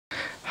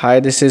Hi,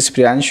 this is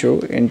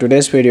Priyanshu. In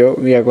today's video,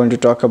 we are going to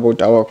talk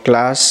about our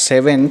class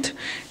 7th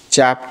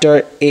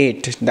chapter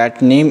 8.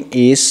 That name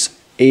is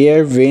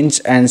Air,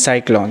 Winds and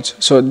Cyclones.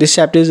 So this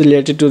chapter is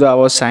related to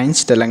our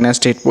science, Telangana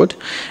State Board,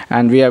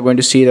 and we are going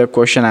to see the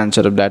question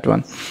answer of that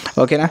one.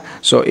 Okay, na?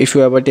 So if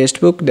you have a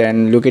textbook,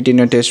 then look it in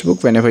your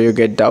textbook whenever you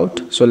get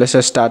doubt. So let's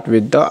just start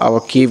with our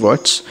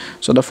keywords.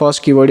 So the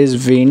first keyword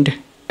is wind,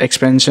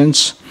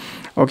 expansions.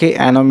 Okay,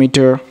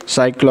 anemometer,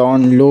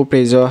 cyclone, low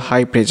pressure,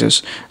 high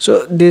pressures.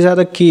 So these are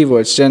the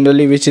keywords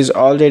generally which is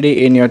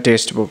already in your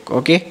textbook.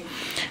 Okay,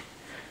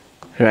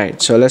 right,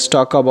 so let's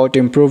talk about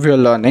improve your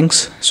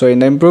learnings. So in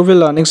the improve your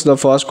learnings, the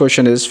first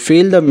question is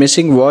fill the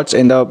missing words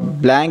in the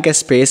blank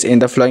space in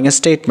the following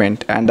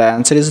statement, and the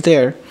answer is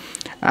there.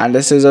 And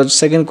this is our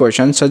second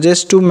question,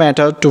 suggest two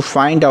methods to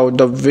find out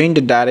the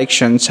wind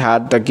directions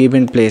at the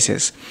given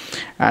places,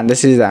 and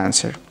this is the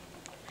answer.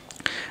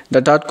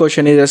 The third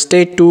question is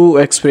state two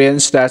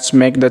experience that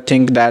make the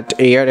think that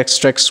air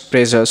extracts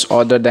pressures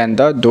other than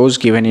those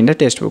given in the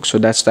textbook. So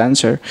that's the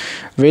answer.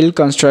 While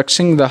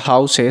constructing the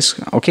houses,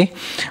 okay,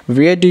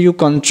 where do you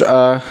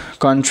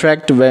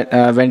contract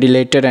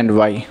ventilator and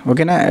why?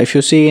 Okay, now if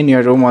you see in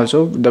your room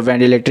also the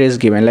ventilator is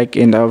given, like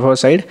in the other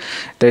side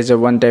there is a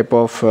one type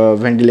of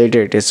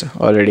ventilator it is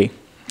already.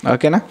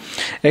 Okay, na?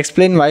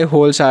 Explain why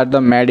holes are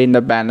made in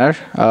the banner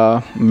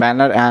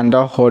and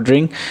the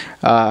hoarding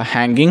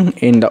hanging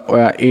in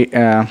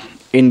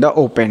the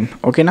open.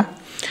 Okay, na?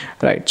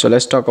 Right, so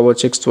let's talk about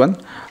sixth one.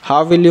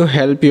 How will you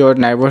help your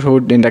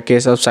neighborhood in the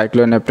case of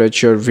cyclone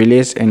approach your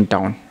village and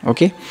town?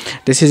 Okay,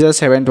 this is the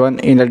seventh one.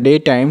 In the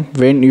daytime,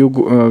 when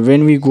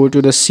we go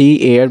to the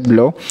sea, air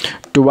blow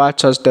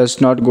towards us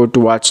does not go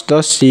towards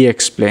the sea.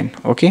 Explain.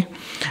 Okay,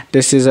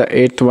 this is the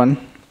eighth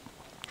one.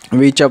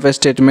 Which of the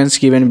statements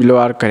given below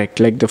are correct?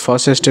 Like the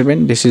first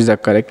statement, this is the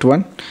correct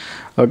one.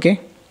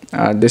 Okay,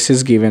 this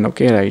is given.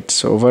 Okay, right,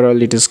 so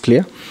overall it is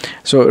clear.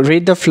 So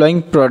read the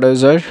following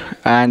producer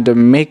and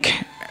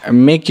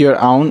make your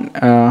own,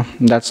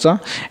 that's the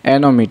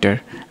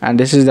anemometer, and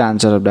this is the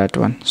answer of that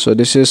one. So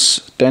this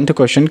is 10th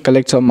question.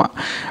 Collect some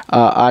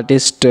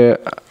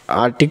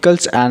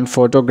articles and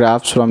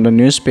photographs from the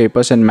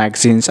newspapers and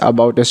magazines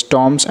about the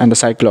storms and the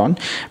cyclone.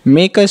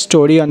 Make a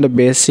story on the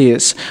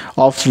basis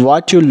of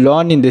what you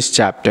learn in this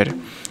chapter.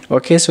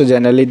 Okay, so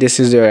generally this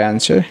is your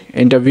answer.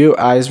 Interview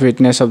eyes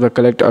witness of the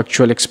collect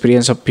actual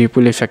experience of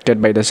people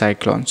affected by the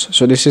cyclones.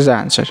 So this is the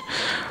answer.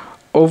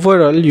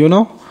 Overall, you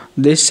know,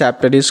 this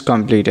chapter is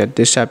completed.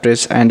 This chapter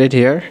is ended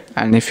here,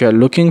 and if you are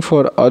looking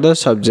for other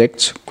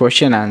subjects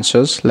question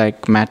answers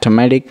like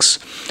mathematics,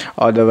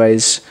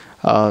 otherwise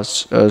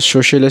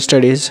social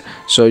studies,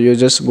 so you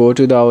just go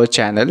to our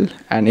channel,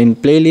 and in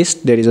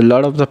playlist there is a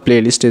lot of the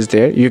playlist is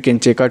there. You can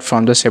check out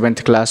from the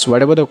 7th class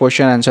whatever the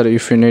question answer.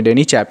 If you need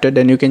any chapter,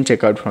 then you can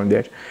check out from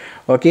there.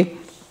 Okay,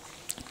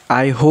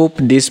 I hope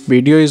this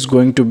video is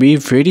going to be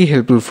very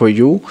helpful for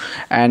you,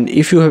 and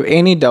if you have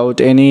any doubt,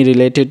 any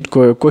related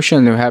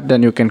question you have,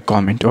 then you can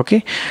comment.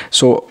 Okay,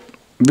 so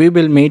we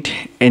will meet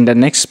in the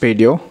next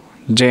video.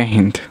 Jai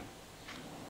Hind.